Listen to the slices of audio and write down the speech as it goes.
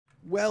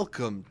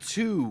Welcome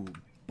to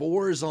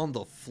Boars on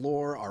the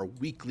Floor, our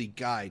weekly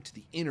guide to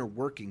the inner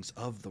workings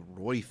of the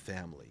Roy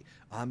family.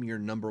 I'm your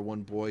number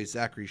one boy,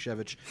 Zachary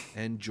Shevich,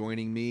 and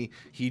joining me,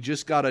 he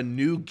just got a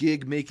new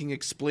gig making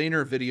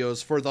explainer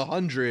videos for the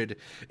 100.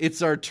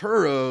 It's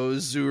Arturo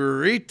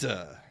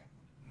Zurita.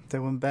 They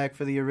went back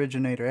for the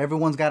originator.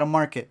 Everyone's got a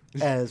market,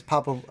 as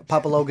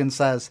Papa Logan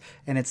says,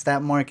 and it's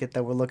that market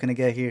that we're looking to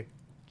get here.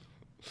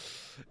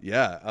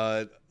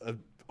 Yeah, a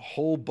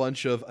whole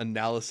bunch of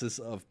analysis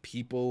of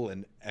people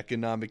and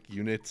economic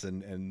units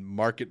and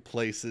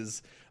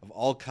marketplaces of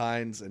all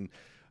kinds, and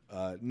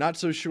not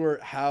so sure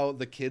how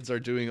the kids are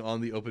doing on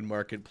the open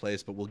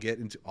marketplace, but we'll get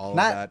into all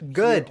Not of that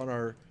good. here on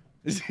our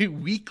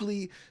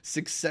weekly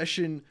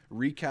Succession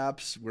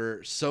recaps.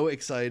 We're so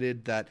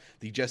excited that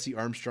the Jesse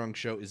Armstrong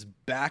show is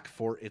back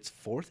for its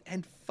fourth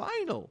and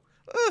final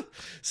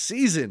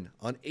season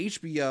on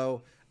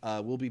HBO.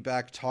 We'll be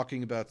back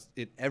talking about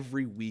it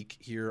every week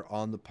here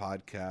on the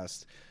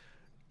podcast.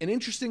 An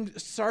interesting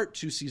start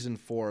to season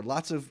 4.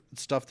 Lots of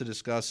stuff to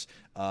discuss.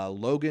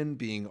 Logan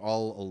being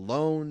all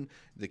alone,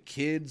 the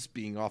kids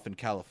being off in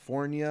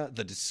California,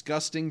 the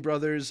Disgusting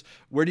Brothers.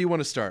 Where do you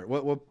want to start?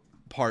 What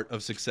part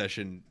of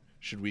Succession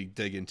should we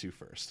dig into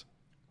first?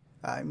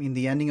 I mean,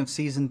 the ending of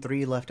season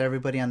 3 left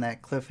everybody on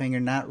that cliffhanger,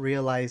 not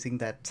realizing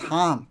that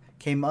Tom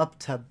came up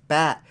to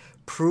bat,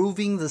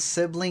 proving the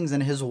siblings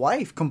and his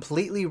wife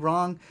completely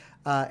wrong,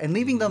 and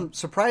leaving them,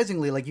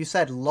 surprisingly, like you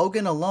said,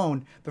 Logan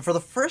alone. But for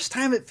the first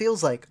time, it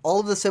feels like all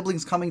of the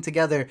siblings coming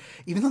together,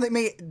 even though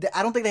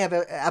I don't think they have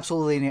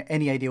absolutely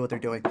any idea what they're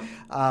doing.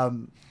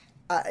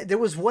 There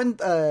was one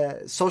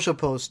social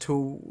post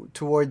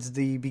towards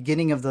the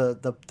beginning of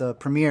the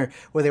premiere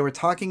where they were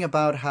talking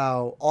about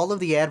how all of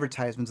the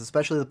advertisements,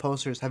 especially the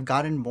posters, have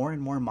gotten more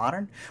and more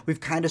modern. We've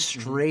kind of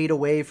strayed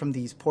away from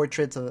these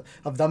portraits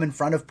of them in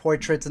front of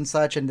portraits and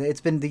such, and it's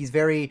been these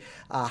very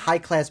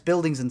high-class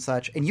buildings and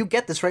such. And you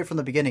get this right from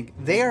the beginning.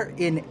 They are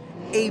in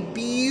a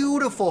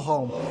beautiful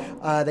home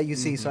that you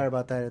see. Sorry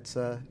about that. It's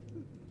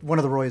one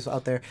of the Roys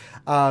out there.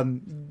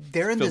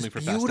 They're in this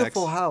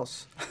beautiful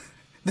house.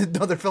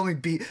 No, they're filming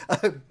Beef.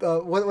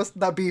 What's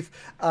not Beef?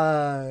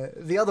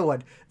 The other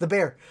one, The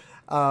Bear.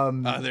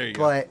 There you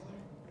go. But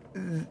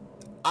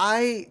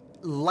I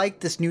like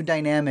this new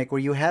dynamic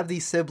where you have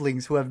these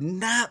siblings who have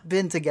not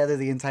been together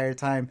the entire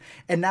time,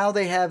 and now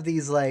they have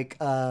these like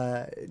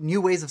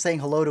new ways of saying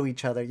hello to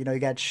each other. You know, you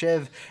got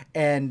Shiv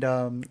and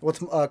what's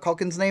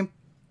Culkin's name?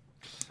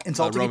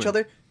 Insulting each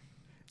other.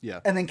 Yeah.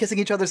 And then kissing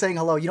each other, saying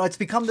hello. You know, it's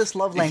become this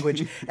love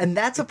language. And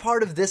that's a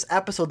part of this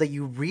episode that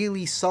you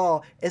really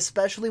saw,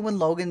 especially when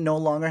Logan no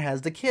longer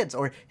has the kids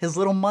or his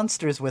little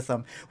Munsters with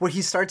him, where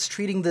he starts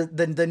treating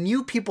the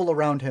new people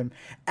around him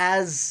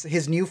as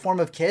his new form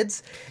of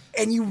kids.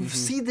 And you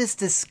see this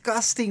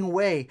disgusting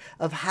way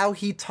of how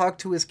he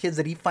talked to his kids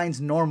that he finds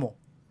normal,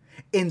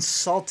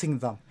 insulting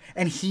them.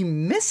 And he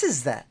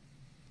misses that.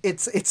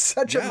 It's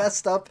such a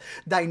messed up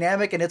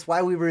dynamic, and it's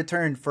why we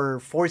returned for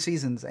 4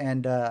 seasons.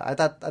 And I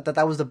thought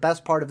that was the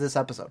best part of this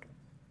episode.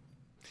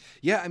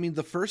 Yeah, I mean,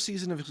 the first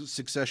season of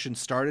Succession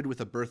started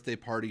with a birthday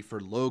party for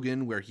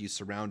Logan, where he's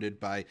surrounded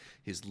by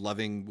his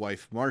loving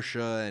wife,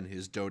 Marcia, and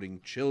his doting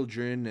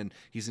children, and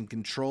he's in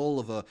control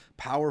of a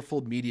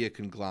powerful media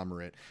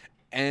conglomerate.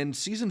 And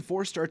season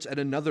 4 starts at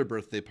another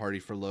birthday party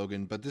for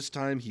Logan, but this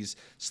time he's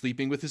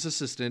sleeping with his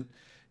assistant.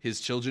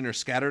 His children are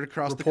scattered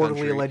across the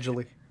country. Reportedly,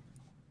 allegedly.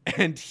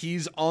 And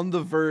he's on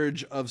the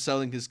verge of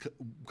selling his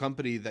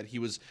company that he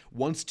was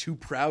once too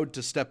proud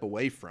to step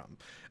away from.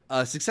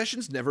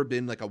 Succession's never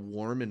been like a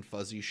warm and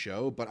fuzzy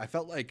show, but I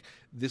felt like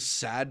this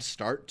sad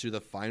start to the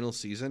final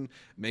season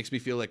makes me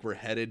feel like we're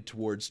headed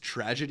towards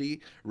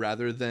tragedy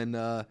rather than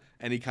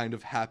any kind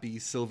of happy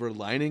silver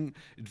lining.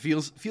 It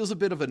feels a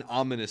bit of an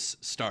ominous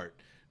start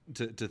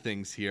to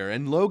things here.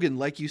 And Logan,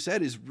 like you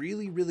said, is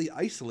really, really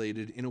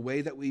isolated in a way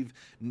that we've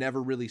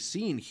never really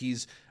seen.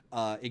 He's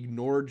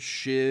ignored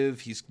Shiv,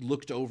 he's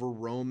looked over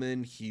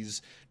Roman,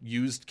 he's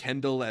used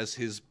Kendall as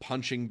his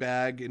punching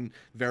bag in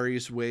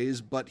various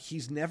ways, but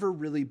he's never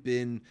really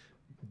been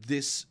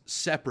this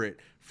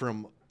separate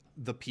from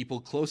the people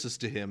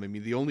closest to him. I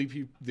mean,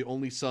 the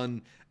only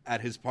son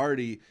at his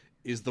party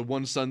is the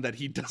one son that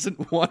he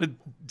doesn't want to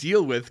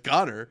deal with,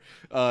 Connor,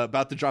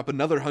 about to drop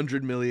another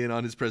 $100 million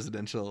on his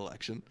presidential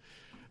election.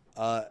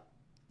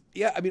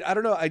 Yeah, I mean, I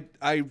don't know.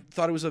 I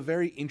thought it was a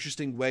very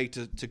interesting way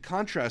to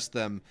contrast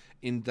them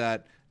in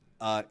that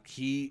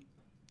he,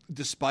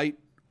 despite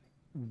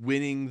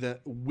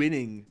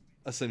winning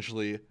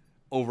essentially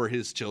over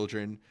his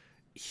children,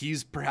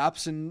 he's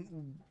perhaps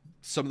in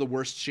some of the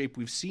worst shape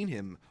we've seen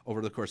him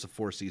over the course of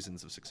 4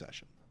 seasons of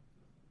Succession.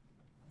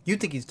 You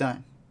think he's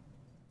dying?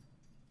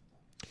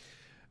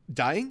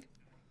 Dying?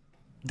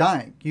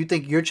 Dying. You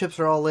think your chips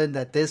are all in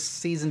that this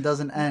season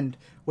doesn't end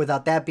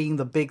without that being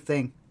the big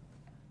thing?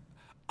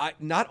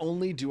 Not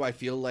only do I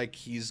feel like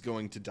he's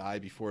going to die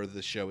before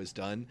the show is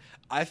done,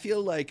 I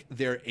feel like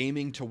they're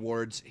aiming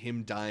towards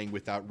him dying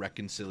without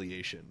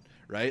reconciliation,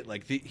 right?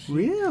 Like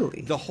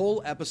Really? the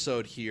whole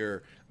episode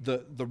here,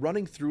 the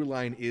running through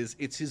line is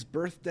it's his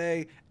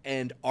birthday,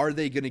 and are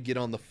they going to get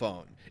on the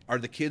phone? Are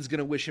the kids going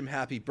to wish him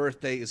happy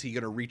birthday? Is he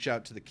going to reach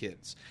out to the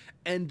kids?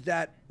 And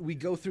that we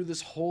go through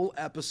this whole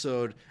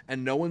episode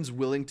and no one's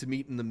willing to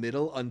meet in the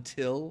middle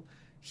until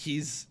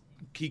he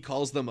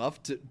calls them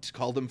up to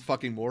call them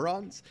fucking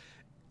morons.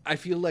 I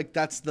feel like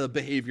that's the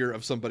behavior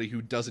of somebody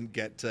who doesn't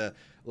get to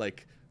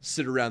like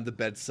sit around the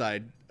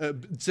bedside,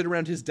 sit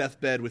around his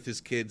deathbed with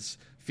his kids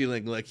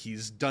feeling like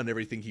he's done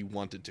everything he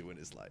wanted to in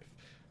his life.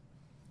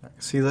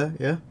 See that?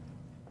 Yeah.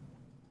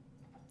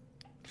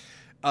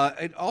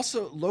 And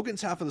also,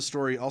 Logan's half of the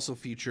story also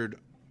featured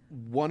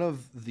one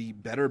of the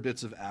better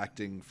bits of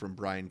acting from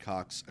Brian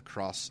Cox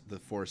across the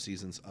 4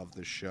 seasons of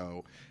the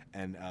show,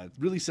 and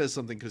really says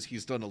something because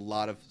he's done a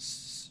lot of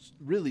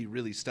really,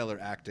 really stellar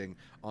acting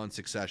on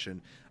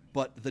Succession.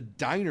 But the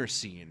diner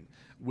scene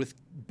with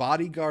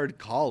bodyguard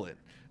Colin,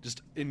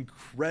 just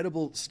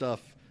incredible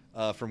stuff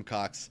from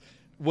Cox.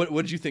 What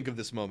did you think of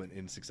this moment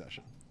in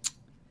Succession?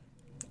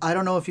 I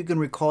don't know if you can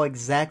recall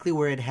exactly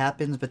where it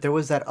happens, but there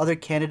was that other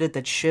candidate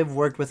that Shiv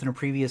worked with in a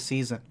previous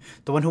season.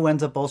 The one who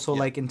ends up also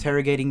like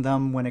interrogating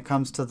them when it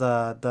comes to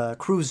the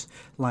cruise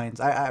lines.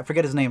 I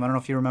forget his name. I don't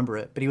know if you remember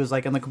it, but he was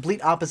like on the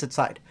complete opposite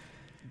side.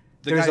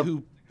 The guy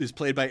who is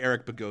played by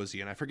Eric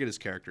Bogosian. I forget his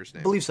character's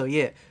name. I believe so,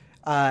 yeah.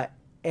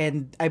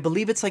 And I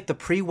believe it's like the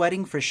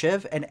pre-wedding for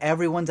Shiv, and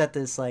everyone's at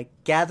this like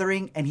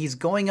gathering, and he's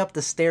going up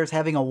the stairs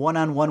having a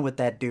one-on-one with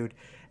that dude.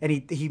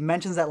 And he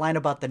mentions that line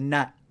about the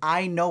nut.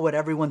 I know what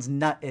everyone's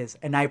nut is,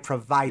 and I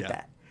provide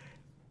that.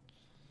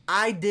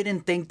 I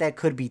didn't think that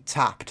could be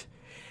topped.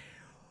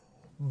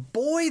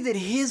 Boy, did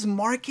his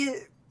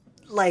market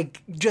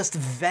like just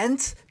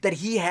vent that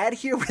he had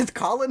here with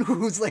Colin,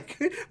 who's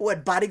like,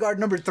 what, bodyguard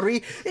number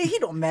 3? He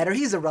don't matter.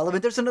 He's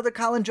irrelevant. There's another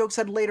Colin joke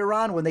said later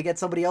on when they get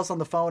somebody else on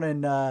the phone,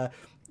 and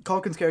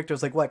Culkin's character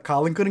is like, what,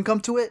 Colin couldn't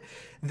come to it?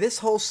 This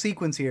whole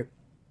sequence here,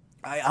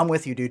 I'm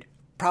with you, dude.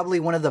 Probably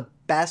one of the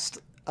best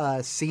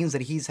scenes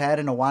that he's had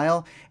in a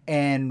while,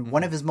 and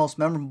one of his most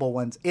memorable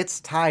ones. It's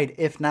tied,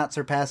 if not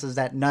surpasses,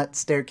 that nut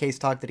staircase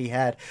talk that he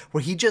had,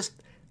 where he just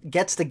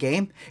gets the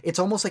game. It's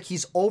almost like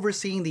he's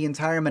overseeing the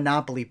entire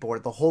Monopoly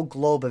board, the whole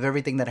globe of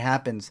everything that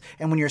happens.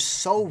 And when you're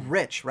so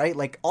rich, right,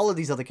 like all of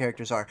these other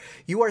characters are,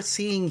 you are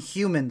seeing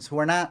humans who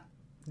are not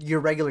your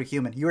regular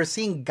human. You are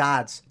seeing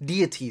gods,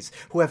 deities,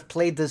 who have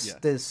played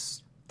this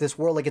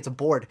world like it's a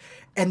board.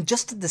 And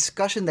just the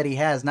discussion that he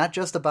has, not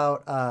just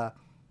about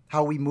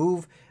how we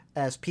move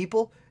as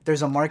people.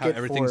 There's a market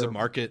everything's for a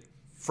market.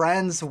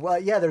 Friends.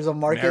 Well, yeah, there's a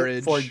market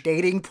Marriage. for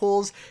dating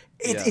pools.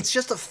 It's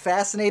just a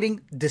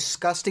fascinating,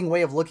 disgusting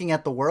way of looking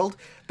at the world.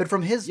 But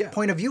from his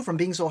point of view, from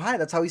being so high,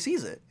 that's how he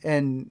sees it.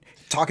 And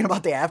talking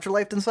about the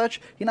afterlife and such,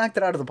 he knocked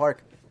it out of the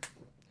park.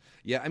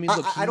 Yeah, I mean,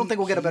 look, I don't think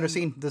we'll get a better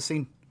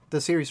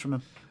the series from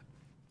him.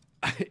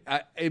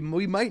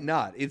 We might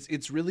not.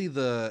 It's really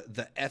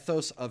the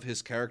ethos of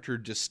his character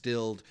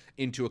distilled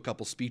into a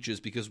couple speeches,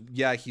 because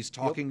he's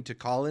talking to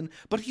Colin,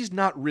 but he's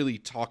not really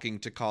talking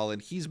to Colin.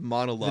 He's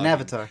monologuing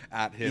Avatar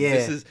at him.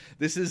 Yeah.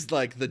 This is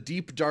like the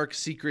deep dark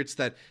secrets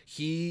that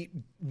he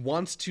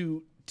wants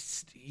to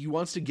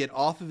get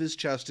off of his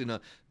chest in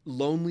a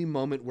lonely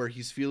moment where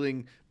he's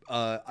feeling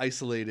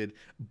isolated,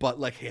 but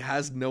like he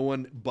has no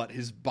one but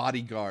his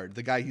bodyguard,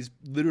 the guy he's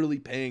literally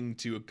paying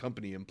to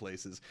accompany him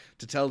places,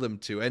 to tell them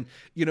to. And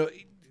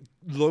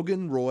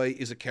Logan Roy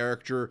is a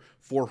character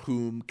for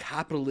whom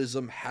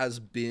capitalism has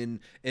been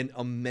an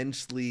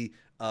immensely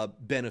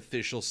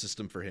beneficial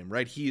system for him,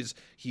 right? He's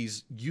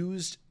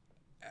used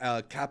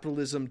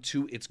capitalism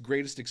to its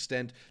greatest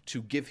extent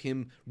to give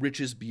him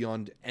riches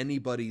beyond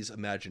anybody's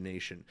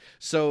imagination.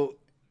 So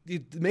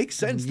it makes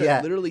sense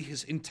that literally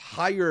his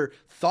entire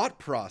thought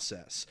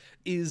process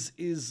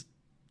is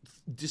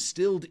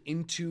distilled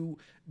into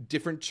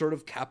different sort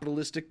of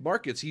capitalistic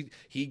markets.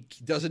 He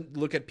doesn't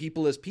look at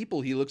people as people.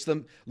 He looks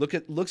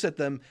at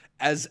them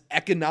as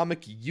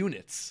economic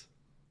units.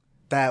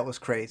 That was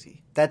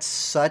crazy. That's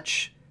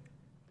such.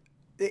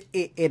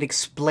 It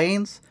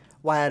explains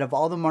why out of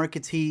all the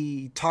markets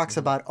he talks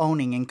about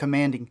owning and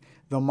commanding,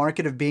 the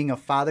market of being a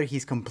father,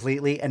 he's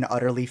completely and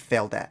utterly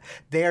failed at.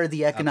 They are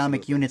the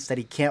economic units that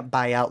he can't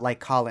buy out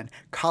like Colin.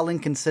 Colin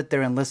can sit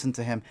there and listen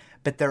to him,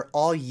 but they're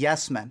all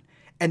yes men.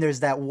 And there's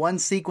that one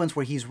sequence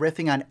where he's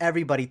riffing on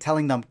everybody,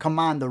 telling them, come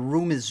on, the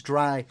room is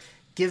dry.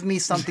 Give me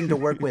something to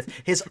work with.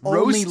 His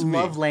only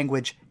love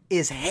language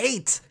is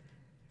hate.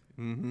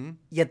 Mm-hmm.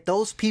 Yet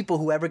those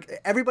people,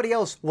 everybody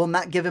else will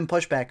not give him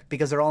pushback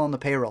because they're all on the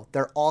payroll.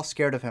 They're all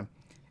scared of him.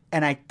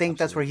 And I think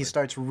that's where he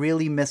starts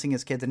really missing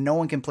his kids. And no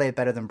one can play it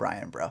better than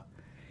Brian, bro.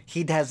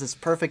 He has this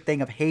perfect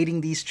thing of hating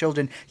these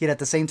children, yet at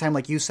the same time,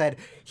 like you said,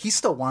 he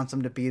still wants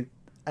them to be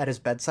at his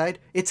bedside.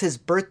 It's his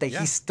birthday. Yeah.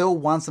 He still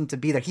wants them to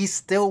be there. He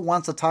still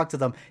wants to talk to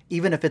them,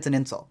 even if it's an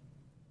insult.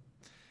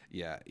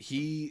 Yeah,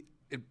 he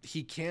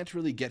he can't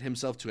really get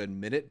himself to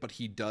admit it, but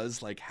he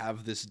does like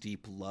have this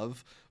deep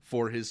love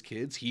for his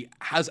kids. He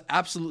has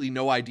absolutely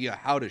no idea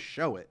how to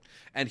show it,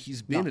 and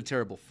he's been a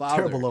terrible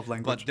father. Terrible love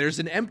language.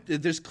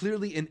 But there's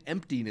clearly an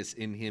emptiness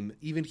in him,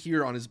 even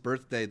here on his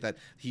birthday, that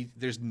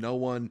there's no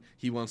one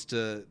he wants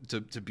to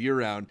be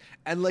around.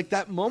 And like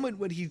that moment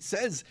when he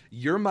says,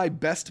 "You're my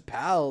best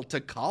pal"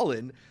 to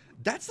Colin,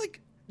 that's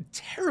like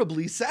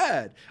terribly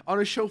sad on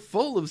a show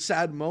full of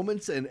sad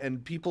moments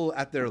and people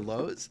at their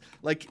lows.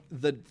 Like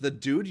the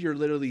dude you're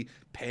literally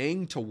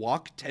paying to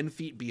walk 10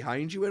 feet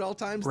behind you at all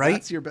times, right?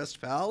 That's your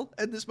best pal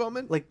at this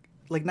moment. Like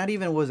not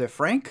even, was it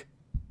Frank?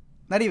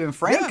 Not even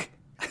Frank?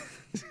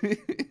 Yeah.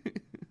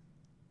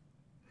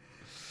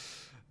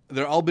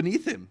 They're all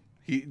beneath him.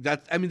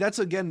 That's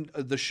again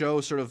the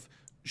show sort of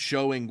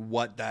showing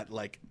what that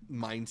like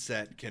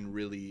mindset can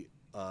really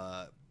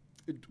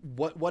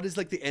what is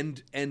like the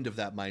end of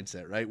that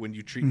mindset, right? When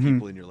you treat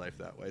people in your life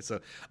that way. So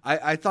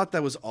I thought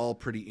that was all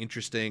pretty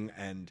interesting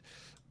and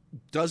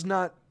does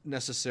not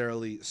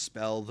necessarily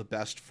spell the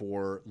best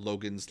for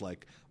Logan's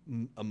like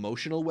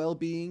emotional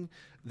well-being.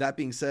 That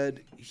being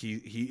said,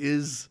 he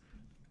is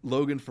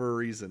Logan for a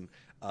reason,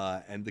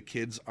 and the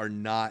kids are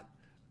not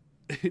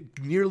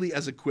nearly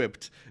as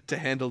equipped to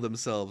handle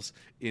themselves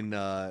in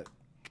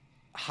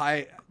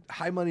high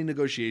money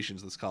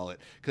negotiations, let's call it,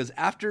 because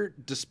after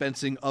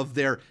dispensing of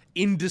their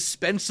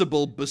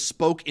indispensable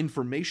bespoke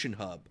information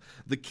hub,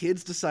 the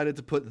kids decided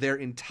to put their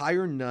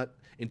entire nut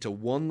into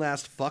one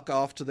last fuck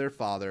off to their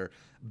father,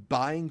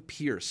 buying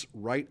Pierce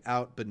right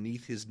out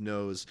beneath his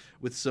nose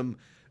with some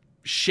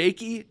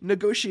shaky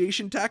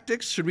negotiation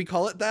tactics. Should we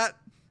call it that?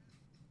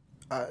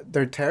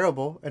 They're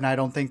terrible, and I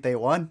don't think they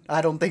won.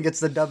 I don't think it's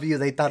the W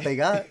they thought they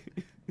got.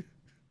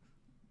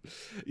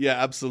 Yeah,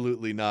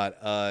 absolutely not.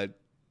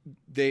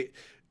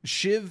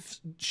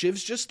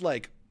 Shiv's just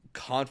like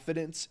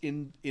confidence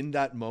in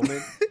that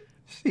moment.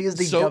 She is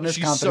the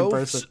dumbest confident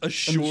person.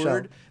 She's so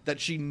assured that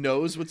she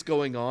knows what's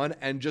going on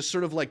and just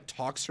sort of like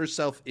talks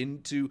herself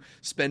into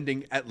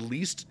spending at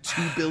least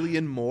 $2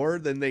 billion more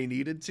than they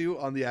needed to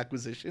on the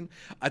acquisition.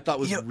 I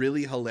thought was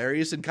really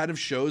hilarious and kind of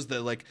shows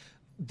that like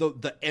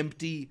the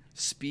empty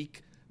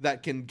speak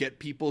that can get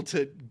people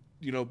to,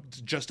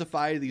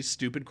 justify these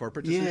stupid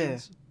corporate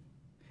decisions. Yeah.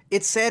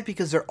 It's sad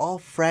because they're all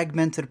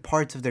fragmented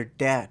parts of their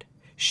dad.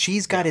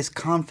 She's got his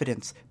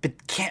confidence,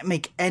 but can't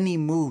make any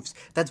moves.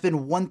 That's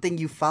been one thing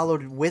you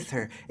followed with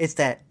her. It's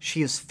that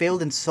she has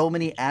failed in so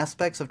many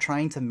aspects of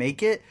trying to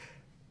make it,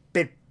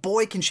 but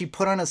boy, can she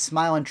put on a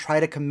smile and try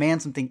to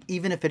command something,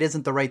 even if it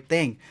isn't the right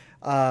thing.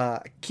 I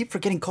keep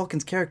forgetting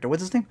Culkin's character.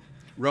 What's his name?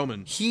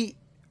 Roman.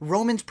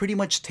 Roman's pretty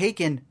much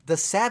taken the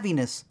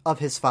savviness of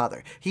his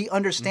father. He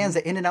understands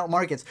the in and out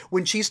markets.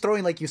 When she's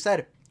throwing, like you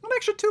said, an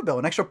extra $2 billion,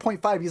 an extra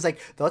 0.5. He's like,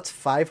 that's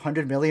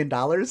 $500 million.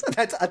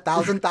 That's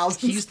 1,000.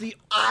 He's the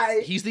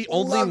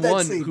only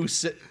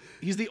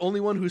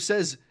one who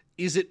says,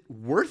 "Is it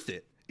worth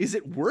it? Is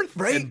it worth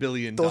 $10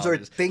 billion?" Those are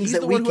things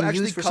that we can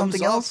use for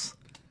something else.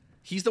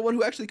 He's the one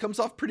who actually comes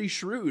off pretty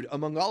shrewd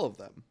among all of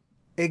them.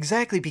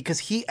 Exactly, because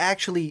he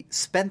actually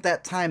spent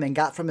that time and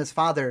got from his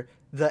father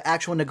the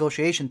actual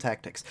negotiation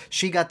tactics.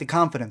 She got the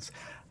confidence.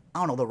 I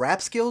don't know, the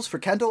rap skills for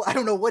Kendall. I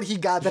don't know what he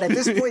got, but at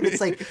this point,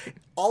 it's like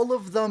all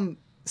of them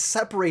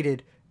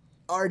separated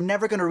are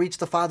never going to reach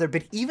the father,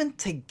 but even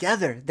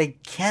together, they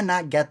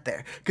cannot get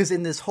there. Because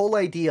in this whole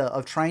idea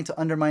of trying to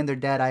undermine their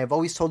dad, I have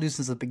always told you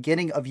since the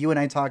beginning of you and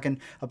I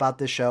talking about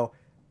this show,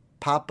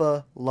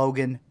 Papa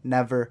Logan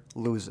never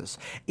loses.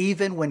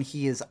 Even when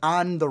he is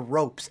on the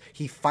ropes,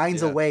 he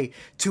finds a way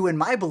to, in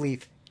my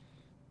belief,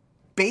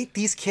 bait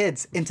these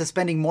kids into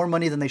spending more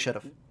money than they should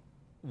have.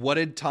 What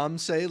did Tom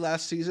say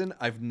last season?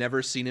 I've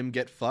never seen him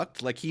get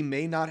fucked. Like, he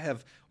may not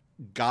have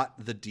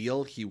got the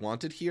deal he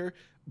wanted here,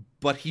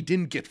 but he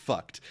didn't get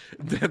fucked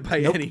by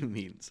any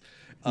means.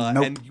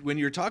 And when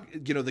you're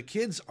talking, the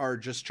kids are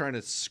just trying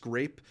to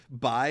scrape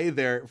by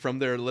from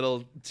their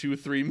little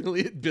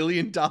 $2-3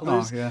 billion,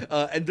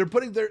 and they're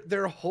putting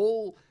their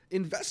whole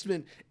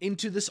investment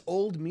into this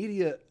old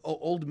media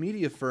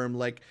firm.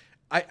 Like,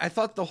 I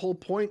thought the whole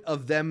point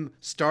of them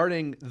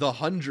starting the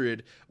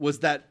 100 was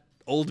that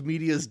old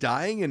media's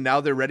dying, and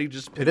now they're ready to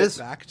just pivot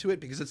back to it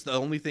because it's the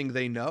only thing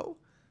they know.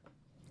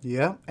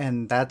 Yeah,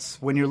 and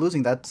that's when you're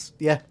losing. That's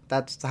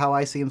how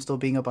I see him still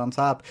being up on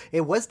top.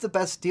 It was the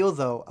best deal,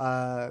 though.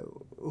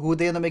 Who would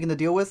they end up making the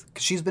deal with?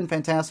 Because she's been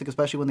fantastic,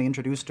 especially when they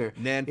introduced her.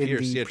 Nan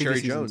Pierce, Cherry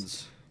seasons.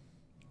 Jones.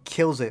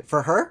 Kills it.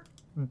 For her,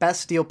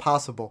 best deal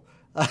possible.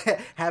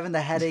 Having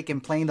the headache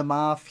and playing them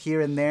off here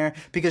and there.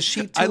 Because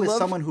she, too, is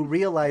someone who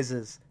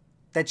realizes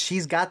that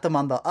she's got them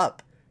on the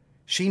up.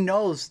 She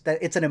knows that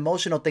it's an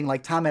emotional thing,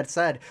 like Tom had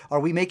said. Are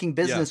we making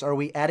business or are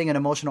we adding an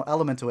emotional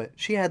element to it?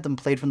 She had them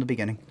played from the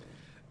beginning.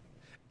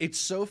 It's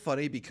so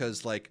funny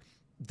because, like,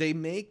 they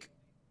make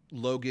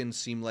Logan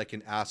seem like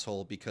an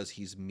asshole because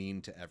he's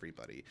mean to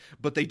everybody.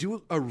 But they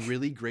do a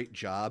really great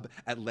job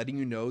at letting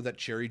you know that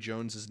Cherry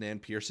Jones's Nan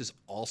Pierce is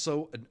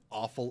also an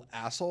awful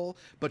asshole,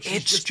 but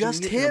she's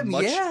just doing it him,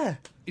 yeah.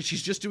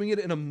 She's just doing it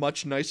in a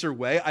much nicer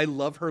way. I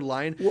love her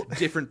line.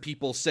 Different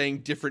people saying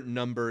different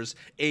numbers.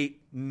 8,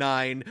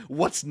 9.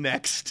 What's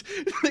next?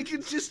 Like,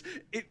 it's just,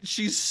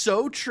 she's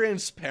so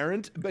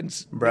transparent,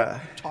 but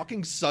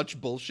talking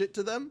such bullshit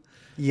to them.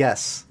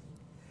 Yes.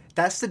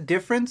 That's the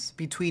difference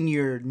between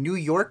your New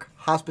York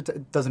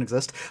doesn't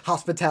exist,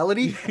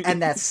 hospitality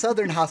and that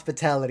Southern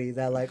hospitality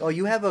that like, oh,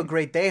 you have a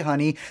great day,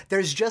 honey.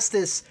 There's just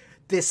this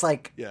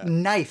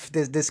knife,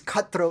 this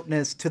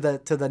cutthroatness to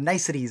the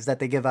niceties that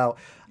they give out.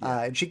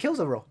 And she kills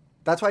it, bro.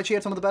 That's why she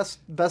had some of the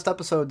best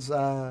episodes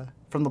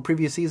from the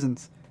previous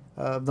seasons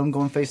of them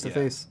going face to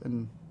face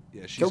and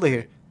killed it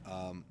here.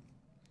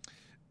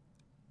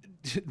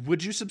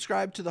 Would you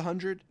subscribe to the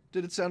 100?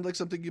 Did it sound like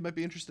something you might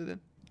be interested in?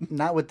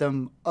 Not with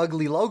them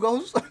ugly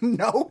logos.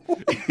 No.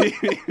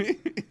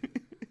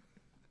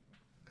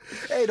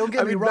 Hey, don't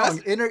get me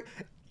wrong.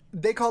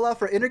 They call out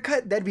for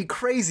Intercut. That'd be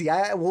crazy.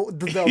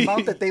 The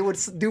amount that they would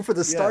do for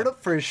the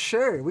startup, for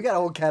sure. We got a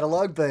whole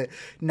catalog, but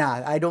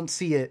nah, I don't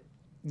see it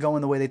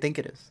going the way they think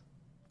it is.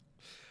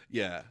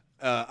 Yeah.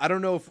 I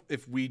don't know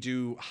if we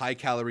do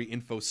high-calorie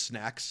info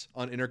snacks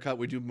on Intercut.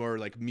 We do more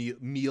like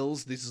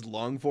meals. This is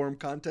long-form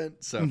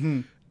content.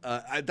 So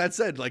that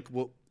said, like,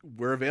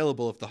 we're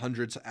available if the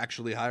 100's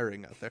actually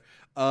hiring out there.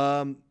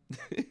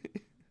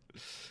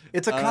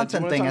 It's a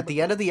content thing. At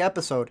the end of the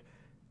episode,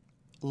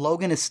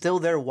 Logan is still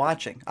there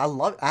watching. I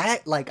love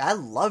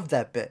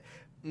that bit.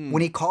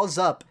 When he calls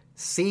up,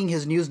 seeing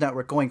his news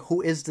network going,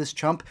 who is this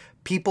chump?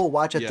 People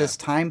watch at this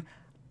time.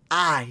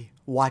 I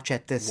watch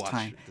at this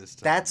time.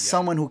 That's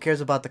someone who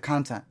cares about the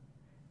content.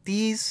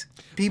 These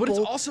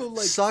people also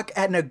suck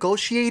at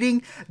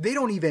negotiating. They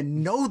don't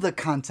even know the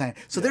content.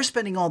 So they're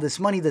spending all this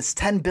money, this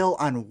 10 bill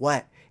on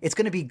what? It's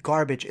going to be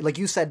garbage. Like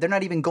you said, they're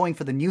not even going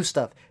for the new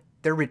stuff.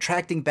 They're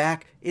retracting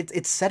back.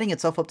 It's setting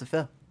itself up to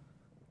fail.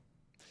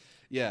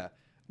 Yeah.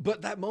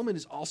 But that moment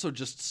is also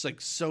just like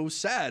so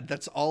sad.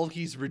 That's all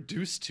he's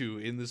reduced to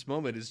in this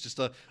moment is just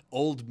a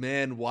old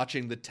man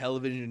watching the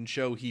television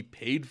show he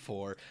paid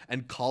for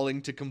and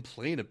calling to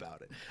complain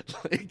about it.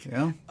 Like,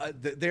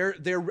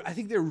 they're I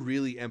think they're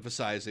really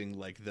emphasizing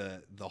like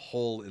the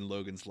hole in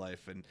Logan's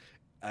life, and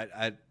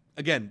I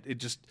again, it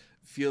just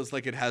feels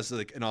like it has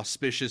like an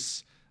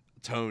auspicious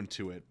tone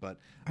to it. But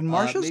and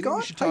Marsha's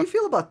gone. How do you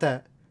feel about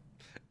that?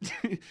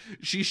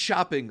 She's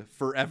shopping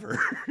forever.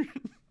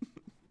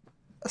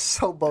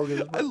 So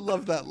bogus. I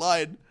love that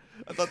line.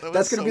 I thought that was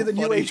That's going to be the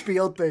funny. new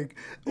HBO thing.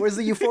 Where's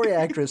the Euphoria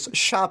actress?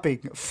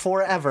 Shopping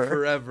forever.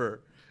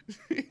 Forever.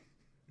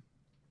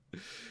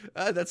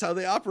 That's how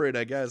they operate,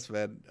 I guess,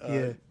 man.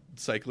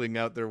 Cycling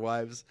out their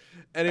wives.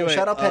 Anyway,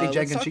 shout out Patty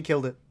Jenkins. She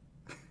killed it.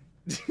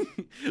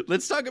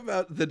 Let's talk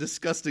about the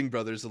Disgusting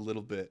Brothers a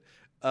little bit.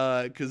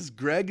 Because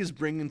Greg is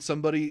bringing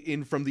somebody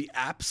in from the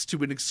apps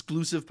to an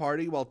exclusive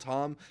party while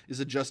Tom is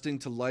adjusting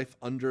to life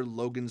under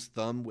Logan's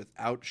thumb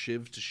without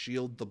Shiv to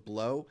shield the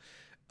blow.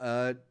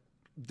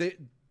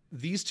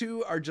 These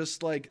two are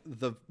just like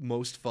the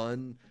most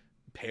fun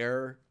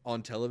pair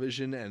on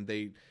television, and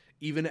they,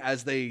 even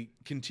as they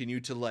continue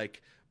to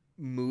like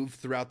move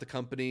throughout the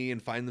company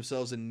and find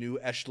themselves in new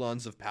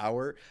echelons of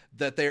power,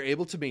 that they're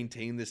able to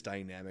maintain this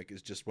dynamic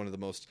is just one of the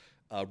most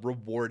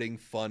rewarding,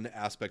 fun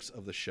aspects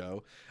of the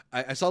show.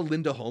 I saw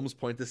Linda Holmes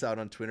point this out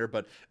on Twitter,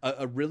 but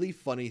a really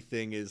funny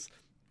thing is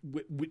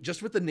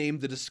just with the name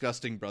The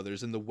Disgusting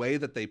Brothers and the way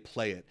that they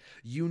play it,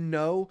 you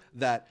know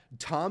that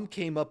Tom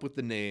came up with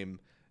the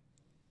name,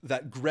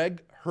 that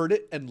Greg heard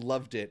it and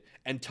loved it,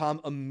 and Tom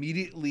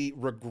immediately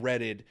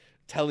regretted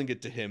telling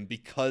it to him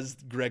because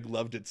Greg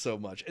loved it so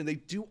much. And they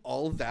do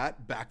all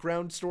that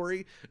background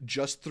story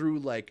just through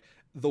like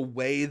the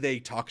way they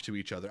talk to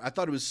each other. I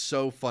thought it was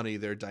so funny,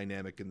 their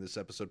dynamic in this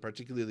episode,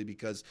 particularly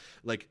because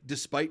like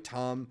despite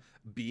Tom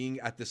being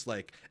at this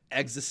like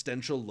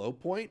existential low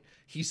point,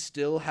 he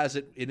still has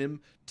it in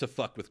him to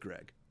fuck with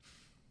Greg.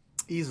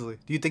 Easily.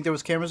 Do you think there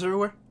was cameras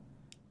everywhere?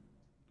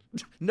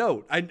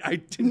 No, I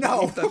didn't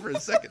believe that for a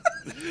second.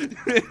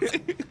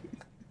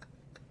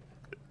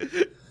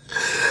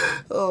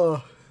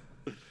 Oh,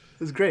 it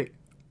was great.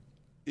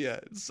 Yeah,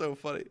 it's so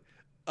funny.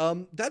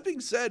 That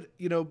being said,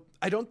 you know,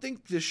 I don't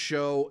think this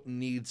show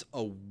needs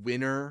a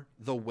winner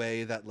the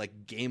way that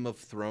like Game of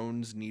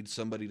Thrones needs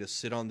somebody to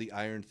sit on the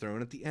Iron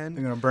Throne at the end.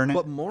 They're gonna burn it.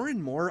 But more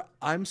and more,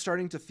 I'm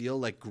starting to feel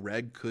like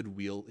Greg could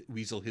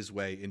weasel his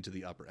way into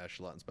the upper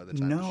echelons by the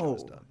time the show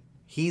is done.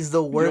 He's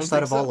the worst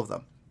out of all of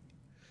them.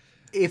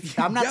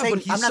 I'm not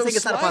saying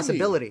it's not a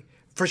possibility.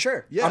 For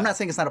sure. Yeah. I'm not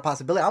saying it's not a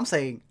possibility. I'm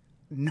saying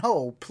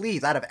no,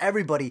 please, out of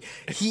everybody,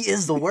 he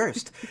is the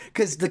worst.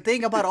 Because the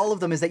thing about all of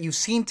them is that you've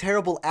seen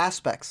terrible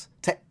aspects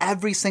to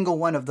every single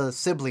one of the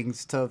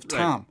siblings to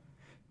Tom. Right.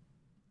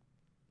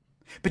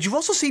 But you've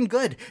also seen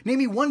good. Name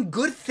me one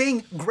good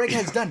thing Greg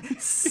has done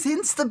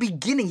since the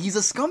beginning. He's a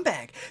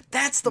scumbag.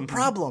 That's the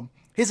problem.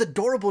 His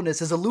adorableness,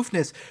 his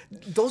aloofness,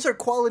 those are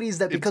qualities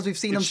that because we've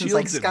seen him since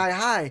like Sky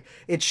High,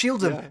 it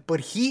shields him.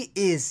 But he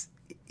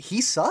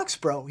sucks,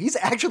 bro. He's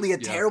actually a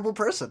terrible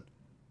person.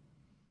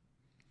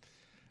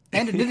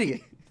 And an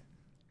idiot.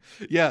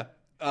 Yeah.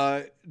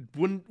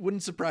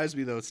 Wouldn't surprise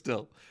me though,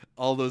 still.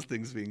 All those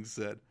things being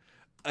said.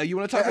 You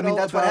want to talk about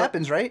that's what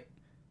happens, right?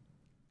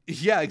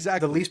 Yeah,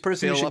 exactly. The least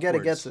person who should get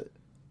it gets it.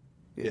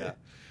 Yeah.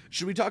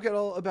 Should we talk at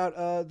all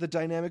about the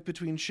dynamic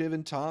between Shiv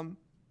and Tom?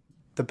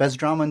 The best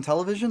drama in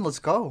television? Let's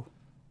go.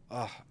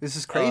 This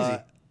is crazy.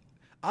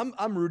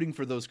 I'm rooting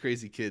for those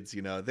crazy kids,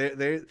 you know.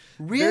 There's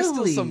still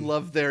Really? some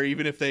love there,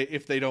 even if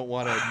they don't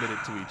want to admit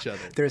it to each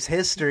other. There's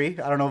history.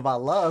 I don't know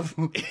about love.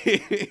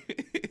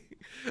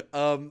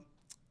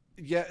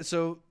 Yeah,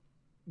 so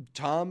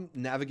Tom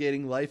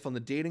navigating life on the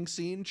dating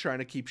scene, trying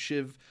to keep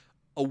Shiv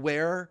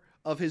aware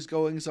of his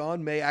goings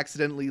on, may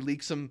accidentally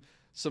leak some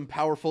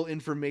powerful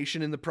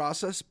information in the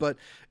process, but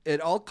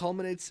it all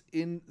culminates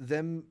in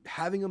them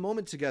having a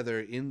moment together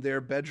in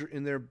their bedroom,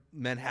 in their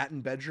Manhattan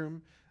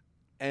bedroom,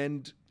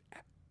 and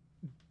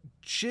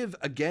Shiv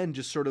again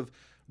just sort of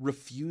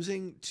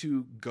refusing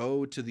to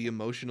go to the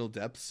emotional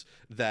depths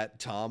that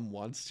Tom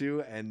wants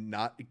to, and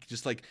not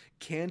just like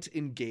can't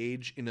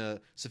engage in a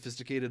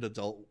sophisticated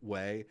adult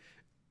way.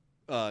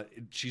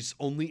 She's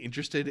only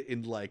interested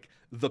in like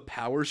the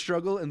power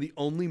struggle, and the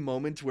only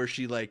moment where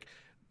she like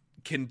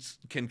can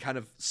kind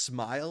of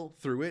smile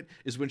through it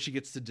is when she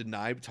gets to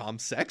deny Tom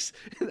sex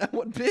in that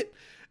one bit.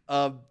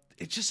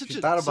 It's just such she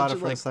a thought about such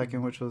it for a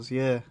second, which was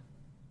yeah.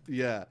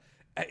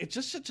 It's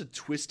just such a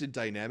twisted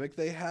dynamic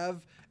they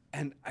have,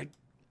 and I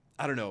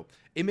don't know.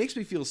 It makes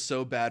me feel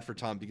so bad for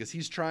Tom because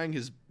he's trying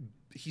his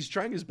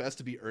best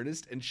to be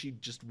earnest, and she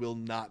just will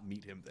not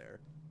meet him there.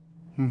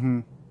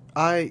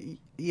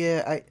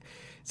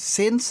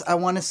 Since I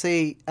want to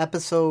say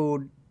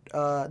episode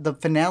the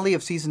finale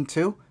of season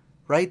 2,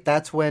 right?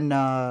 That's when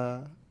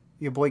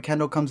your boy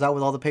Kendall comes out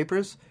with all the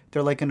papers.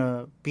 They're like in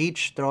a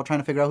beach. They're all trying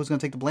to figure out who's going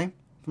to take the blame,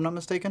 if I'm not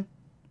mistaken.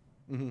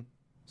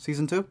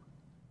 Season 2?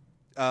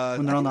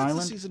 When they're on the island?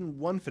 The season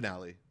 1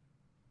 finale.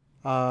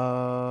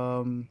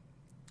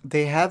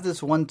 They have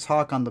this one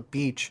talk on the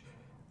beach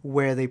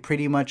where they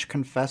pretty much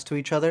confess to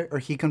each other, or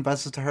he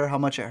confesses to her how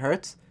much it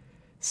hurts.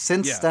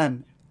 Since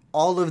then,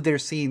 all of their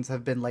scenes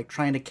have been like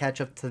trying to catch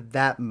up to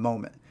that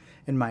moment,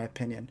 in my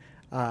opinion.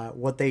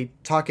 What they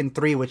talk in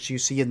 3, which you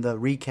see in the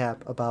recap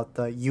about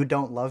the "you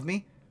don't love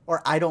me"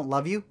 or "I don't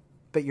love you,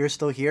 but you're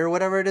still here," or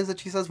whatever it is that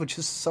she says, which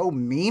is so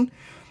mean.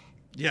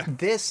 Yeah.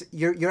 This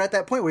you're at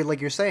that point where, like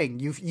you're saying,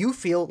 you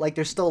feel like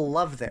there's still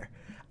love there.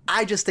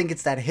 I just think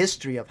it's that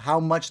history of how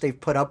much they've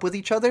put up with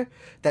each other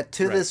that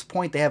to this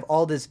point they have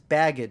all this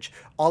baggage,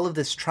 all of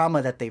this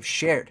trauma that they've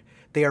shared.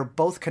 They are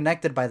both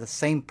connected by the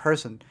same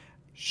person.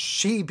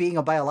 She being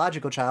a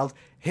biological child,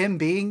 him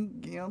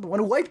being, the one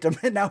who wiped him,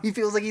 and now he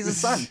feels like he's a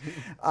son.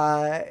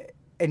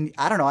 And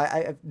I don't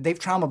know, they've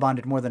trauma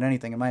bonded more than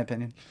anything, in my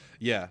opinion.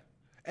 Yeah.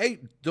 Hey,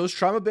 those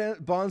trauma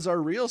bonds are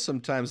real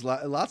sometimes.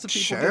 Lots of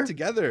people get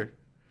together.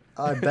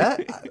 I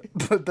bet.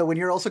 but when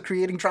you're also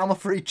creating trauma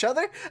for each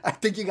other, I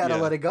think you got to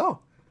let it go.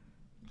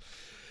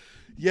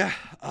 Yeah.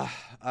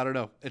 I don't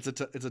know. It's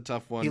a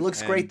tough one. He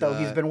looks great, though.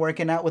 He's been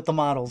working out with the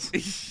models.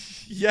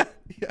 Yeah.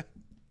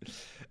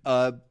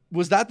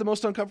 Was that the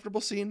most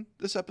uncomfortable scene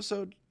this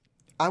episode?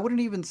 I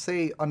wouldn't even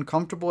say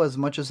uncomfortable as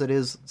much as it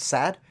is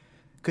sad.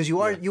 Because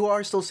you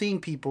are still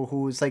seeing people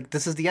who is like,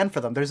 this is the end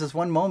for them. There's this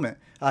one moment,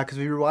 because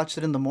we rewatched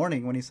it in the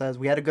morning when he says,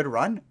 we had a good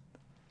run.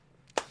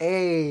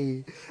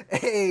 Hey.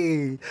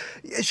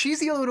 She's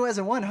the only one who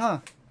hasn't won, huh?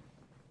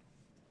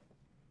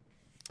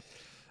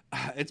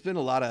 It's been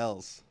a lot of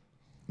L's.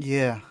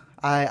 Yeah.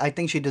 I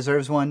think she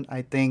deserves one.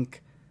 I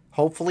think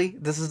hopefully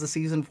this is the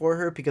season for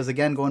her because,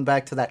 again, going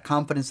back to that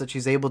confidence that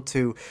she's able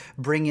to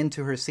bring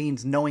into her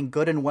scenes, knowing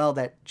good and well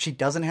that she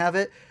doesn't have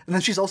it. And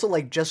then she's also,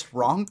 like, just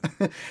wrong.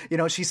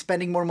 She's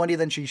spending more money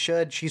than she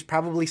should. She's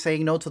probably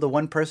saying no to the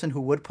one person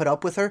who would put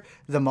up with her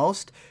the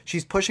most.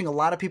 She's pushing a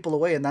lot of people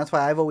away, and that's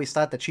why I've always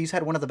thought that she's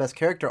had one of the best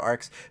character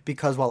arcs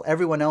because while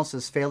everyone else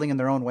is failing in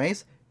their own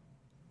ways,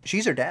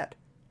 she's her dad.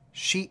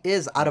 She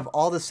is, out of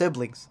all the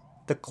siblings,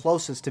 the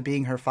closest to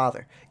being her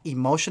father.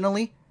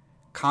 Emotionally,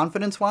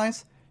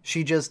 confidence-wise,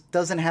 she just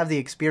doesn't have the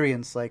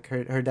experience like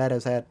her dad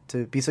has had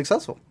to be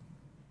successful.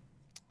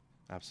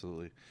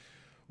 Absolutely.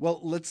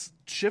 Well, let's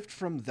shift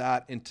from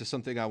that into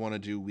something I want to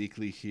do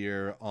weekly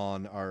here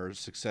on our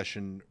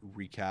Succession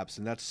recaps,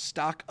 and that's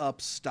stock up,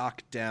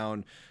 stock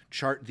down,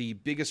 chart the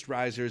biggest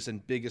risers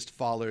and biggest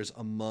fallers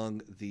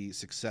among the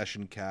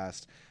Succession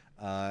cast.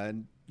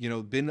 And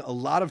been a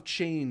lot of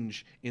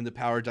change in the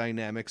power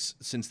dynamics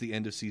since the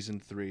end of season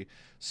 3.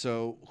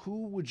 So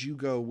who would you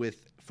go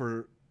with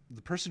for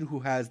the person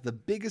who has the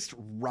biggest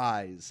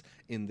rise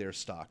in their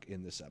stock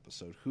in this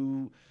episode?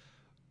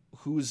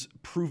 Who's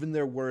proven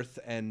their worth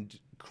and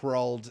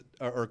clawed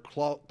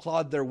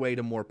their way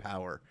to more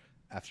power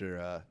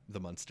after the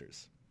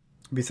Munsters?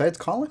 Besides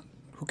Colin,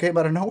 who came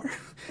out of nowhere,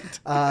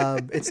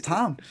 it's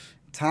Tom.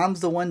 Tom's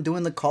the one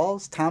doing the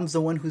calls. Tom's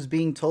the one who's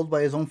being told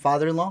by his own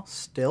father-in-law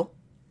still.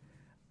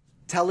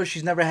 tell her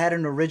she's never had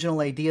an original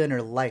idea in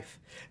her life.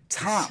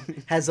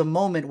 Tom has a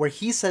moment where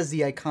he says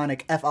the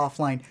iconic F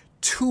offline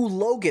to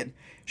Logan.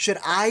 Should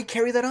I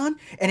carry that on?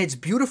 And it's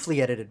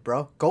beautifully edited,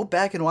 bro. Go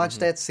back and watch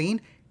that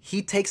scene.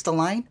 He takes the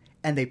line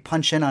and they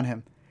punch in on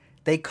him.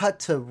 They cut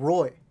to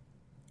Roy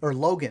or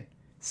Logan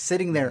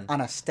sitting there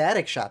on a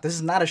static shot. This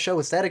is not a show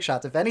with static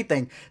shots. If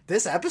anything,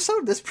 this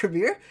episode, this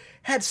premiere,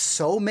 had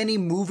so many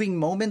moving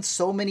moments,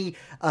 so many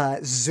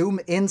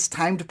zoom-ins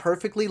timed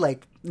perfectly,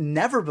 like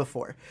never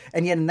before.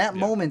 And yet in that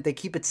moment, they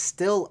keep it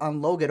still on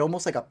Logan,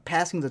 almost like a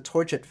passing the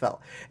torch it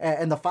felt.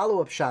 And the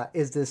follow-up shot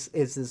is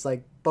this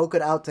like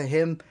bokeh out to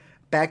him,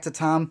 back to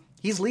Tom.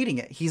 He's leading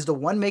it. He's the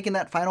one making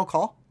that final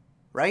call,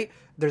 right?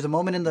 There's a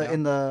moment in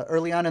the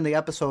early on in the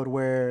episode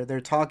where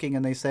they're talking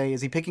and they say,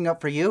 "Is he picking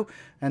up for you?"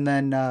 And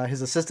then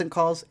his assistant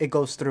calls. It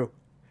goes through.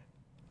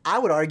 I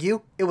would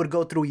argue it would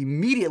go through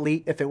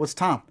immediately if it was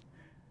Tom.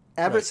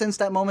 Ever since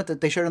that moment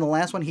that they shared in the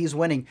last one, he's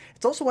winning.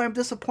 It's also why I'm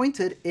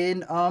disappointed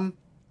in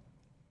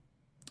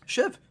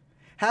Shiv.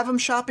 Have him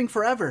shopping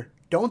forever.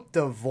 Don't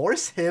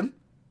divorce him.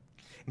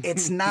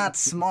 It's not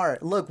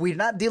smart. Look, we're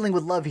not dealing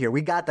with love here.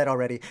 We got that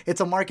already.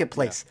 It's a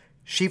marketplace. Yeah.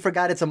 She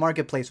forgot it's a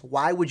marketplace.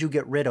 Why would you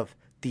get rid of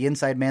the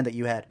inside man that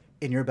you had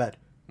in your bed?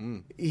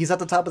 He's at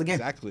the top of the game.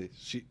 Exactly.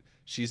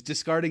 She's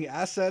discarding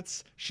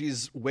assets.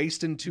 She's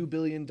wasting $2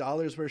 billion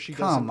where she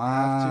doesn't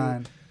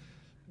have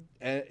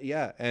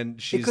to.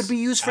 And she's it could be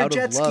used for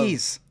jet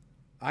skis.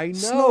 I know.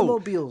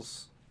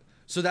 Snowmobiles.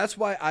 So that's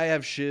why I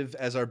have Shiv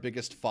as our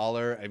biggest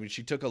faller. I mean,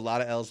 she took a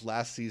lot of L's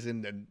last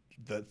season, and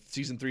the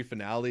season 3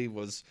 finale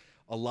was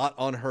a lot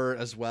on her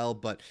as well.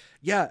 But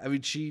yeah, I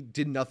mean, she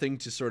did nothing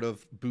to sort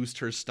of boost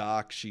her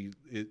stock. You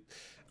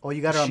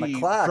got her on the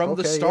clock. From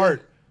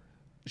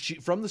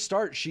the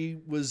start, she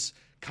was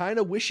kind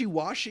of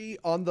wishy-washy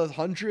on the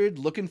 100,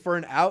 looking for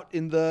an out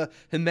in the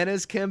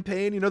Jimenez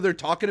campaign. You know, they're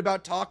talking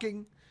about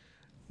talking.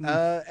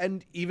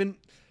 And even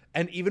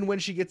when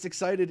she gets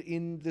excited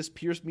in this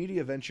Pierce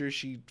Media venture,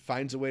 she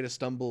finds a way to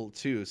stumble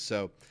too.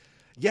 So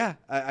yeah,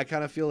 I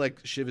kind of feel like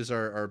Shiv is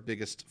our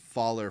biggest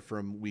faller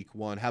from week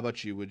 1. How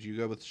about you? Would you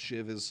go with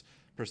Shiv as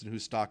person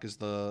whose stock is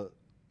the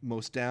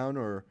most down,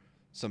 or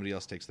somebody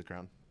else takes the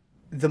crown?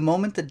 The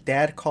moment the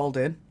dad called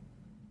in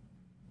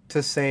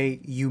to say,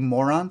 "You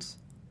morons,"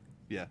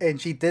 and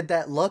she did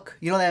that look,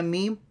 you know that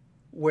meme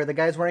where the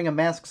guy's wearing a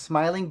mask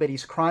smiling, but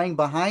he's crying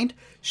behind?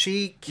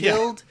 She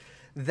killed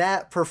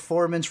that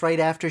performance right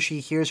after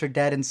she hears her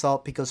dad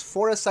insult, because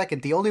for a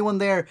second, the only one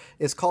there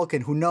is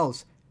Culkin, who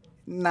knows,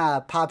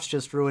 Pops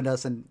just ruined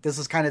us, and this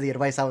is kind of the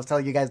advice I was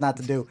telling you guys not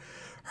to do.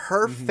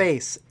 Her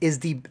face is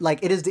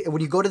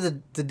when you go to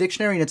the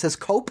dictionary and it says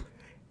cope,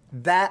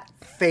 that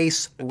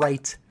face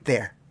right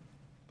there.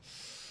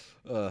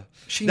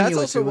 She knew it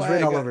was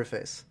written all over her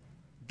face.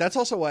 That's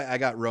also why I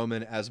got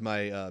Roman as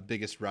my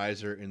biggest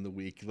riser in the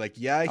week. Like,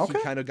 he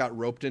kind of got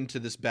roped into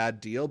this bad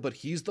deal, but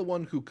he's the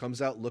one who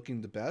comes out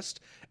looking the best.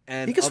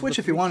 And he could switch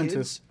if he wanted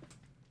to.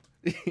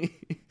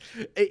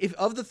 If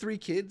of the 3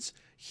 kids,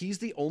 he's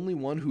the only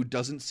one who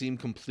doesn't seem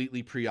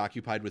completely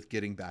preoccupied with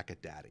getting back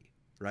at daddy,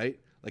 right?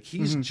 Like,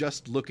 he's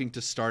just looking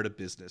to start a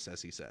business,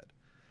 as he said.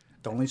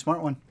 The only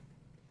smart one.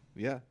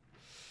 Yeah.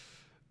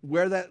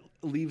 Where that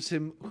leaves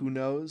him, who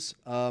knows?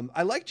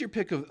 I liked your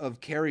pick of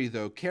Carrie,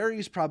 though.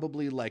 Carrie's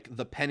probably like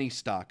the penny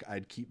stock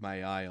I'd keep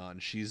my eye on.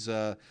 She's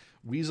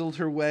weaseled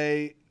her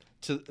way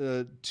to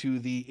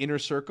the inner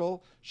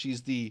circle.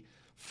 She's the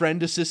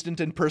friend, assistant,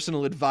 and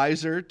personal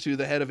advisor to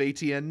the head of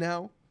ATN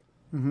now.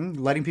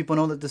 Letting people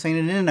know that this ain't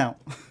an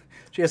In-N-Out.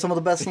 She has some of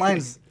the best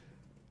lines.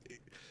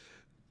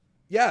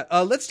 Yeah,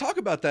 let's talk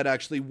about that,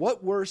 actually.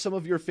 What were some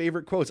of your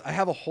favorite quotes? I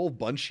have a whole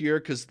bunch here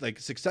because, like,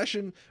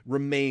 Succession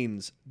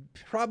remains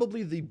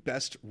probably the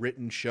best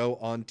written show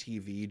on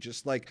TV.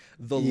 Just, like,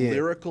 the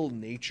lyrical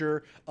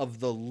nature of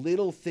the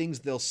little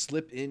things they'll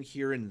slip in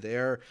here and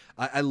there.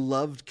 I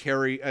loved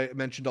Carrie. I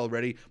mentioned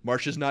already,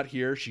 Marsha's not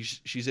here.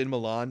 She's in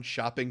Milan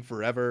shopping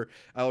forever.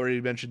 I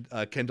already mentioned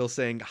Kendall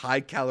saying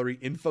high-calorie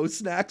info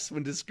snacks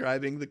when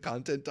describing the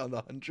content on the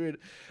 100.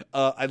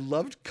 I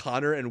loved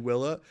Connor and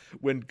Willa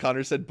when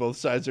Connor said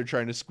both sides are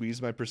trying to squeeze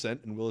my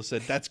percent, and Willa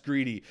said that's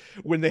greedy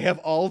when they have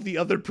all the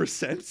other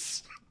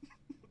percents.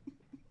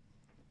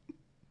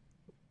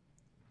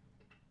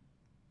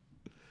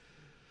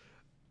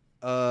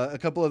 A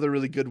couple other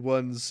really good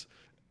ones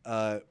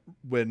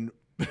when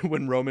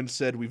Roman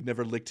said we've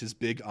never licked his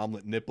big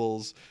omelet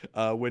nipples,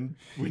 when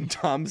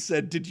Tom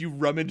said did you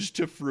rummage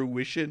to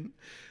fruition.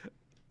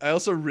 I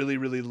also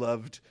really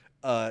loved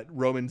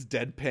Roman's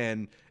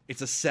deadpan,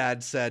 it's a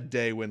sad, sad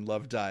day when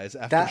love dies.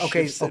 After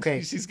he's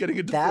getting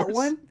a divorce. That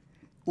one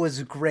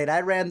was great.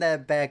 I ran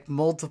that back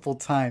multiple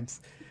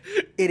times.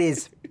 It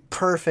is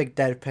perfect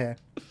deadpan.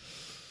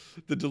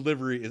 The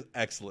delivery is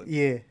excellent.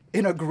 Yeah,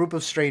 in a group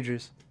of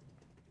strangers.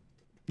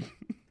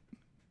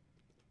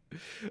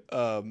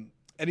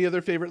 Any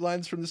other favorite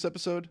lines from this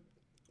episode?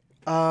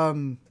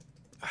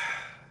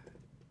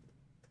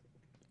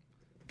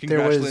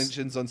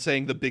 Congratulations on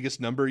saying the biggest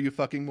number, you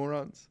fucking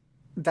morons.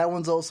 That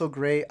one's also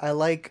great. I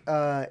like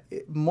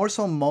more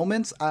so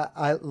moments.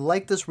 I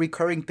like this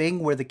recurring thing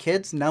where the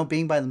kids, now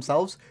being by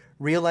themselves,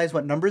 realize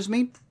what numbers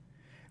mean.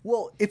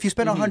 Well, if you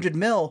spend 100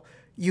 mil,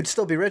 you'd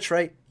still be rich,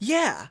 right?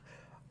 Yeah.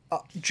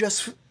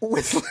 Just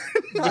with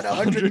not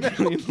 100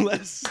 million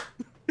less.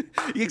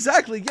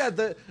 Exactly. Yeah.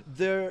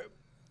 The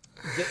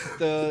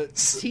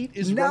teat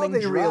is now running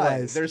they dry.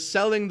 realize. They're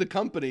selling the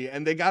company,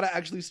 and they got to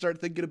actually start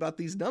thinking about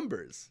these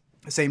numbers.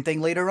 Same thing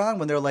later on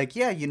when they're like,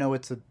 yeah,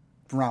 it's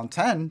around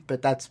 10,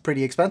 but that's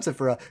pretty expensive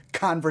for a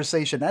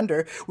conversation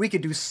ender. We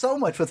could do so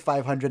much with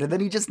 500. And then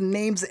he just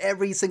names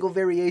every single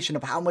variation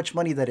of how much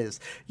money that is.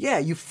 Yeah,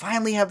 you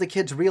finally have the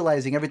kids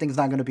realizing everything's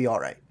not going to be all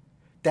right.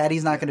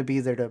 Daddy's not going to be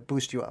there to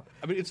boost you up.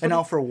 I mean, it's funny, and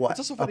all for what? It's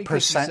also funny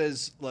because he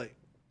says, like,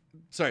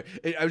 sorry,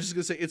 I was just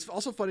going to say, it's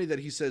also funny that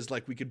he says,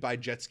 like, we could buy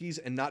jet skis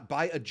and not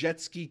buy a jet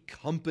ski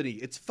company.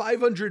 It's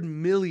 $500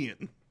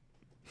 million.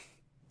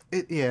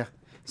 Yeah.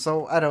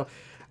 So, I don't...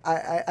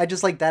 I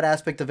just like that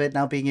aspect of it,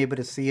 now being able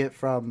to see it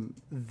from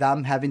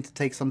them having to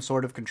take some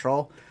sort of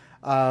control.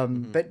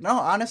 But no,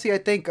 honestly, I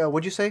think,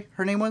 what'd you say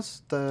her name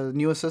was? The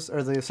new assistant,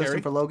 or the assistant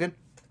Carrie? for Logan?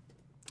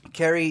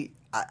 Carrie,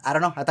 I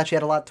don't know. I thought she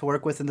had a lot to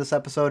work with in this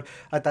episode.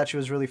 I thought she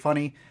was really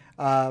funny.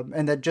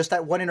 And that just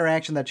that one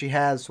interaction that she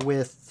has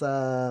with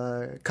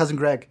Cousin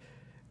Greg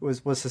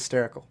was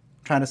hysterical.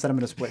 Trying to set him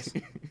in his place.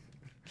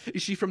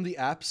 Is she from the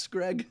apps,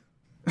 Greg?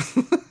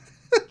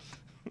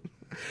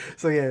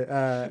 So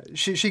yeah,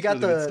 she got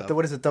the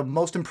what is it, the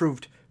most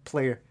improved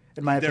player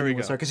in my opinion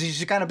was her, because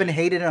she's kind of been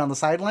hated on the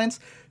sidelines.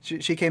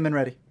 She came in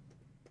ready.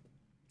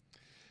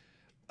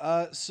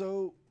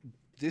 So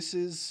this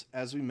is,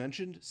 as we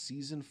mentioned,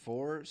 season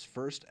 4's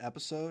first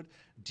episode.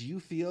 Do you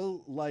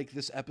feel like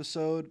this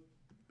episode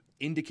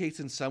indicates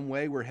in some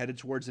way we're headed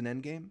towards an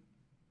endgame?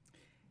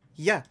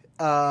 Yeah.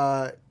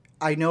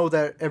 I know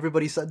that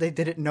everybody said they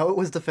didn't know it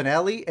was the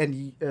finale,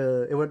 and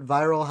it went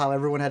viral how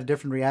everyone had a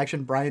different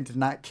reaction. Brian did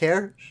not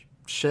care.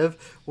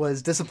 Shiv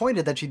was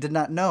disappointed that she did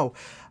not know.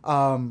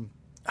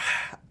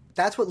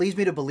 That's what leads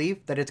me to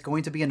believe that it's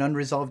going to be an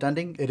unresolved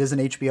ending. It is an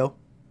HBO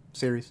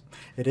series.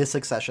 It is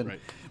Succession. Right.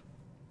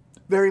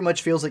 Very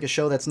much feels like a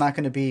show that's not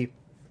going to be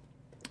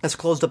as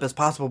closed up as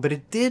possible, but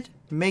it did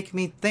make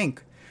me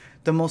think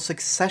the most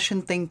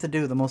Succession thing to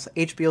do, the most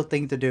HBO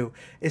thing to do,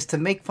 is to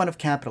make fun of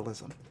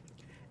capitalism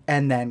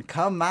and then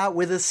come out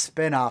with a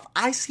spin-off.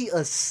 I see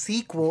a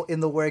sequel in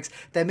the works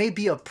that may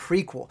be a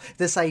prequel.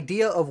 This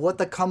idea of what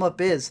the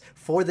come-up is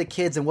for the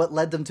kids and what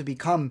led them to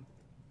become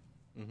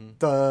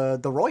the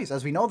Roys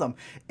as we know them.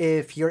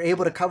 If you're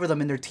able to cover them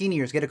in their teen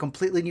years, get a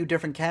completely new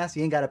different cast,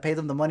 you ain't got to pay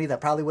them the money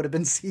that probably would have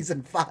been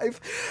season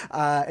 5,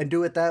 and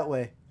do it that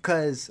way.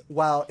 Because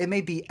while it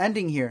may be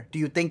ending here, do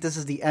you think this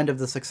is the end of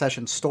the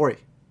Succession story?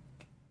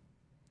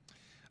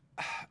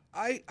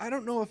 I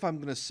don't know if I'm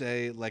going to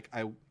say, like,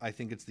 I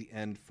think it's the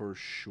end for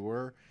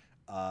sure,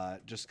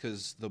 just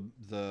because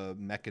the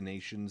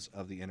machinations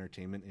of the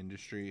entertainment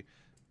industry,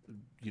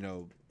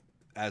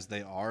 as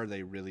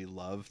they really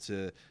love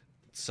to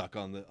suck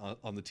on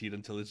the teat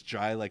until it's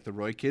dry, like the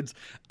Roy kids.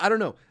 I don't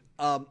know.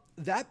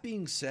 That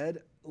being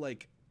said,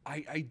 like,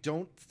 I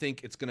don't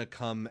think it's going to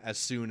come as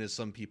soon as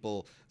some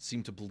people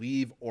seem to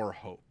believe or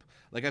hope.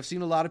 Like, I've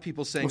seen a lot of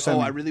people saying,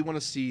 I really want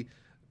to see...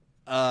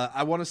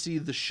 I want to see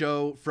the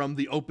show from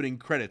the opening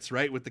credits,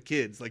 right, with the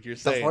kids, like you're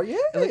saying. Oh, yeah.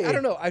 Like, I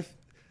don't know. I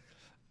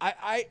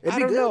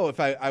don't know if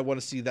I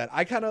want to see that.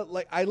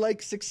 I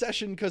like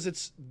Succession because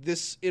it's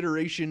this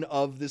iteration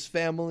of this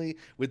family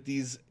with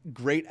these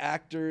great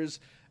actors,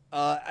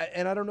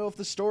 and I don't know if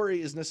the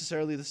story is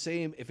necessarily the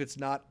same if it's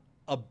not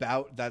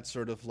about that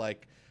sort of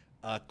like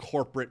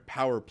corporate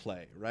power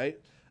play, right?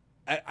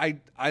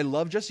 I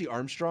love Jesse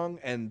Armstrong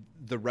and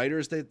the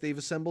writers that they've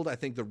assembled. I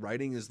think the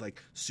writing is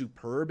like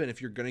superb, and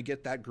if you're going to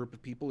get that group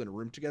of people in a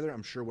room together,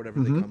 I'm sure whatever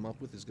they come up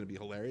with is going to be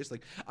hilarious.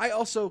 Like, I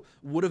also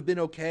would have been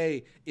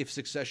okay if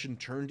Succession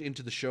turned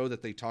into the show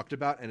that they talked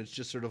about, and it's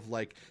just sort of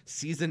like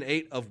season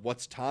 8 of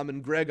what's Tom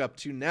and Greg up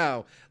to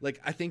now. Like,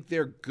 I think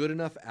they're good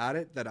enough at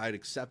it that I'd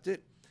accept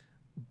it.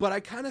 But I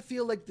kind of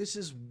feel like this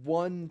is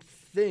one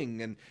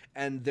thing,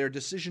 and their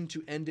decision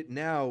to end it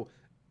now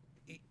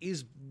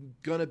is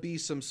gonna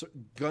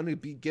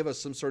give us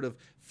some sort of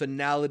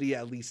finality,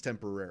 at least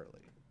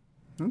temporarily.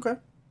 Okay,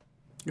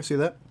 you see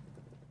that?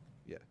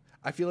 Yeah,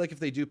 I feel like if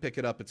they do pick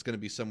it up, it's gonna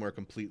be somewhere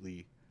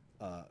completely,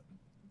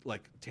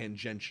 like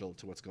tangential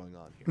to what's going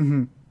on here.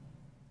 Mm-hmm.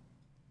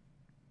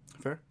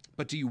 Fair.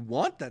 But do you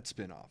want that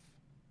spinoff?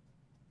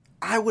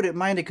 I wouldn't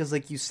mind it because,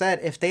 like you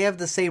said, if they have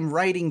the same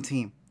writing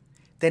team,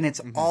 then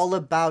it's all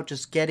about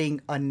just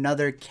getting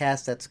another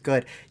cast that's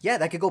good. Yeah,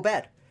 that could go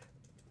bad,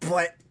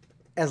 but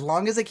as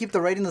long as they keep the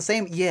writing the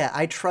same, yeah,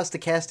 I trust the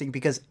casting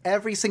because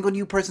every single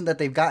new person that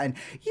they've gotten,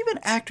 even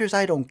actors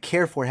I don't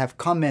care for, have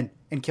come in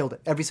and killed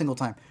it every single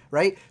time,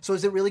 right? So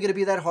is it really going to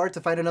be that hard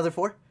to find another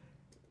 4?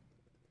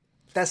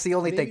 That's the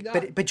only thing.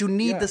 But you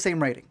need the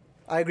same writing.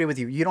 I agree with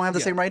you. You don't have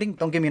the same writing?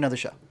 Don't give me another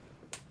show.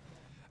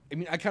 I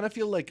mean, I kind of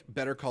feel like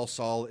Better Call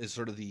Saul is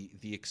sort of the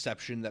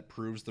exception that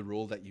proves the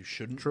rule that you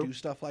shouldn't do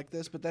stuff like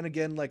this. But then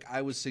again, like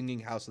I was singing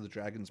House of the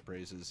Dragon's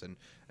praises, and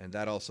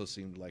that also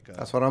seemed like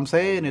That's what I'm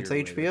saying. It's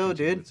weird way to HBO,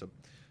 continue dude. it. So,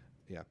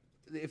 yeah,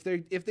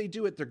 if they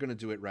do it, they're going to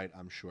do it right.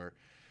 I'm sure.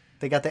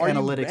 They got the Are you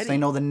analytics. ready? They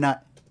know the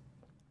nut.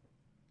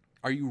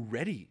 Are you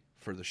ready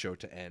for the show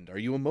to end? Are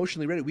you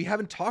emotionally ready? We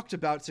haven't talked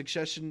about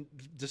Succession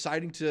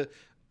deciding to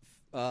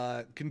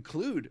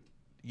conclude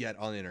yet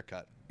on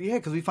Intercut. Yeah,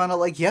 because we found out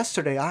like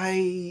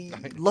yesterday.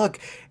 Look,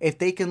 if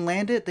they can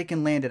land it, they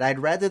can land it. I'd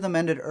rather them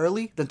end it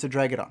early than to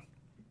drag it on.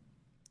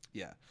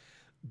 Yeah.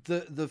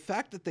 The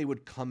fact that they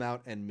would come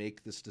out and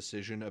make this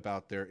decision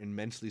about their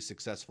immensely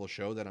successful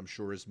show that I'm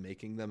sure is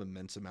making them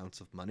immense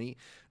amounts of money,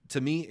 to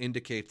me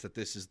indicates that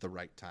this is the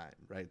right time,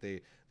 right?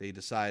 They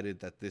decided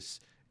that this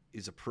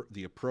is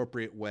the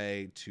appropriate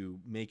way to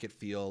make it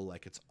feel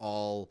like it's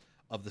all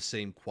of the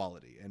same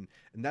quality. And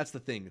that's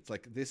the thing. It's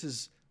like this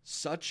is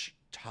such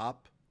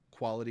top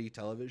quality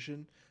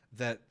television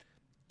that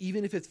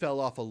even if it fell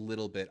off a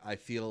little bit, I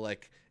feel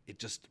like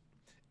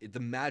the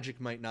magic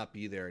might not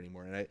be there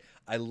anymore. And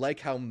I like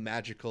how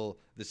magical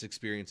this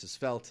experience has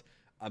felt.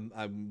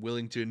 I'm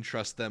willing to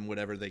entrust them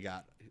whatever they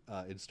got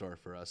in store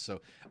for us.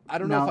 So I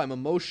don't know if I'm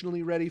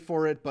emotionally ready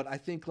for it, but I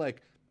think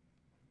like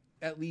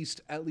at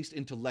least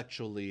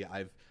intellectually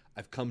I've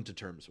come to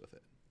terms with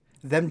it.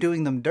 Them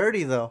doing them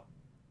dirty though,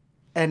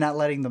 and not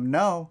letting them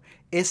know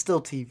it's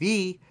still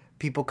TV.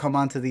 People come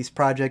onto these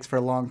projects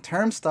for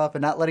long-term stuff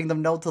and not letting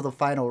them know till the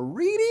final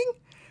reading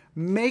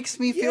makes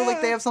me feel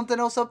like they have something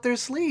else up their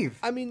sleeve.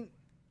 I mean,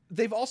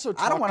 they've also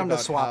talked I don't want them to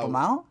about swap them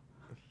out.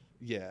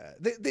 Yeah,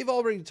 they've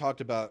already talked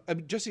about. I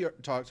mean, Jesse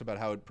talked about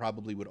how it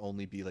probably would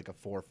only be like a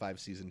 4 or 5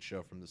 season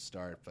show from the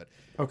start. But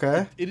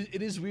okay,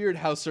 it is weird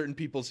how certain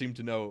people seem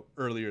to know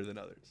earlier than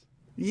others.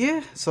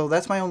 Yeah, so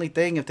that's my only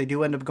thing. If they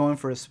do end up going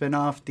for a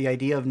spinoff, the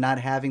idea of not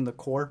having the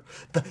core,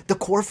 the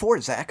core four,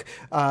 Zach,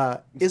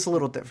 is a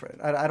little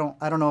different. I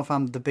don't know if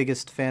I'm the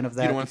biggest fan of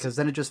that because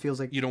then it just feels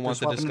like you don't want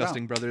the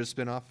Disgusting Brothers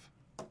spinoff.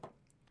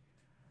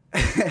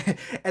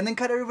 And then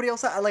cut everybody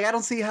else out. Like I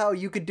don't see how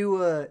you could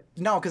do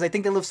because I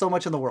think they live so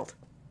much in the world.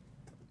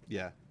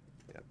 Yeah.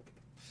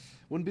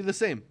 Wouldn't be the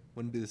same.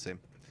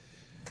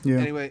 Yeah.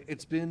 Anyway,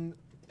 it's been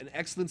an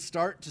excellent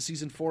start to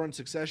season 4 in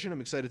Succession.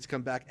 I'm excited to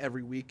come back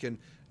every week and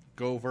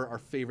go over our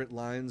favorite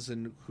lines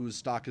and whose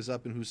stock is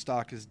up and whose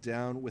stock is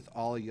down with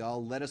all of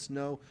y'all. Let us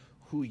know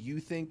who you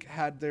think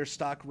had their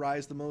stock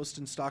rise the most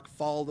and stock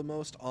fall the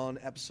most on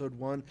episode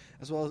 1,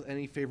 as well as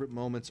any favorite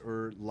moments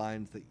or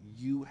lines that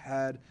you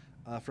had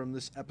from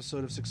this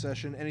episode of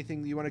Succession.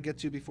 Anything that you want to get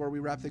to before we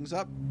wrap things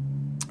up?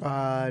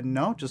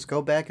 No, just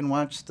go back and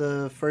watch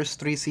the first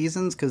 3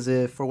 seasons, because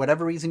if for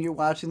whatever reason you're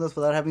watching this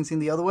without having seen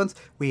the other ones,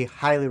 we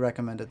highly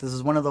recommend it. This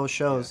is one of those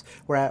shows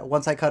where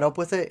once I caught up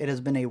with it, it has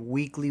been a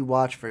weekly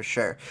watch for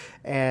sure.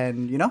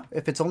 And,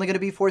 if it's only going to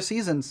be 4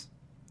 seasons,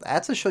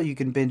 that's a show you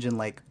can binge in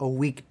like a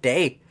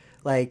weekday.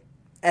 Like,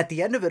 at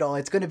the end of it all,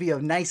 it's going to be a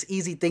nice,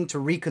 easy thing to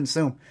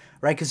reconsume,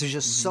 right? Because there's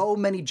just so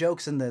many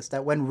jokes in this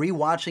that when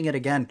rewatching it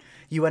again,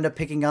 you end up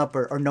picking up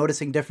or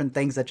noticing different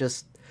things that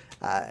just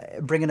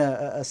bring in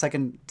a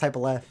second type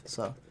of laugh.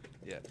 So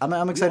yeah,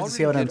 I'm excited to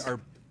see how it ends.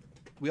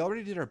 We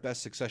already did our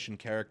best Succession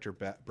character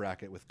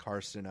bracket with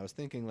Karsten. I was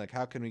thinking, like,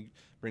 how can we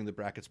bring the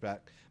brackets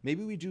back?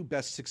 Maybe we do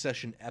best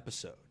Succession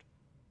episode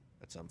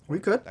at some point. We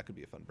could. That could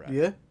be a fun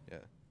bracket. Yeah.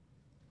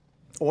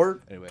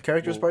 Or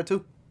characters part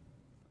 2.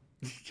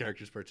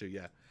 Characters part 2,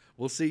 yeah.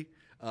 We'll see.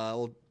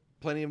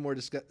 Plenty of more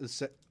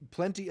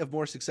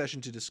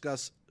Succession to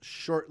discuss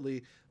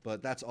shortly,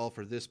 but that's all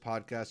for this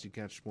podcast. You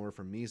can catch more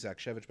from me, Zach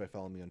Shevich, by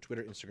following me on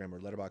Twitter, Instagram, or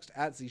Letterboxd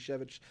at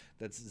ZShevich.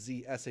 That's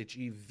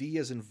ZSHEV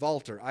as in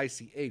Walter,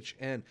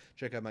 ICHN.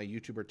 Check out my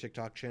YouTube or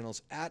TikTok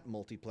channels at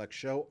Multiplex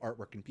Show.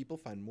 Artwork and people,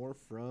 find more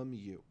from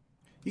you.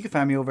 You can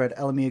find me over at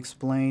LME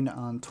Explain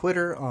on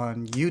Twitter,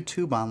 on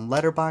YouTube, on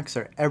Letterboxd,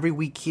 or every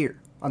week here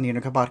on the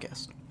Intercut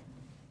Podcast.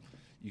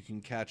 You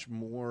can catch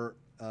more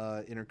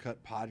Intercut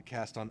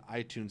podcast on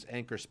iTunes,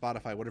 Anchor,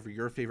 Spotify, whatever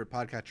your favorite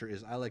podcatcher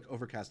is. I like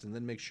Overcast. And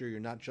then make sure you're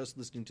not just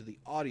listening to the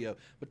audio,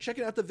 but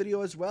checking out the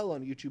video as well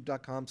on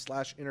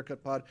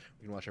youtube.com/intercutpod.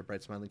 You can watch our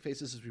bright smiling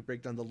faces as we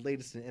break down the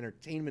latest in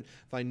entertainment.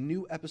 Find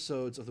new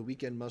episodes of the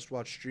Weekend Must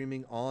Watch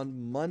streaming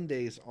on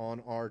Mondays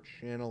on our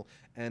channel.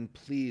 And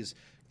please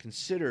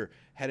consider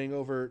heading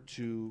over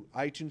to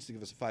iTunes to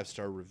give us a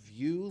 5-star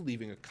review,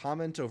 leaving a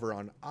comment over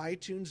on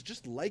iTunes,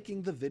 just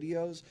liking the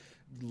videos,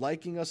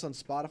 liking us on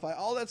Spotify.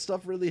 All that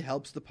stuff really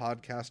helps the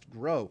podcast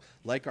grow.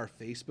 Like our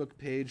Facebook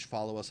page,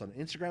 follow us on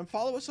Instagram,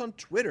 follow us on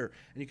Twitter,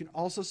 and you can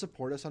also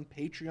support us on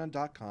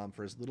patreon.com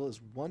for as little as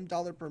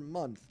 $1 per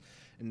month.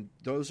 And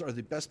those are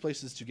the best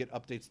places to get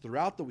updates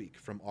throughout the week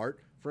from Art,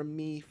 from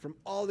me, from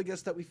all the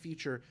guests that we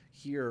feature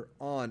here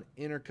on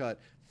Intercut.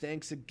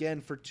 Thanks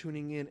again for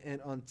tuning in, and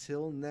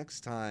until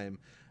next time,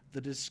 the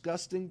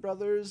Disgusting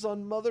Brothers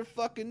on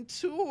motherfucking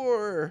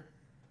tour.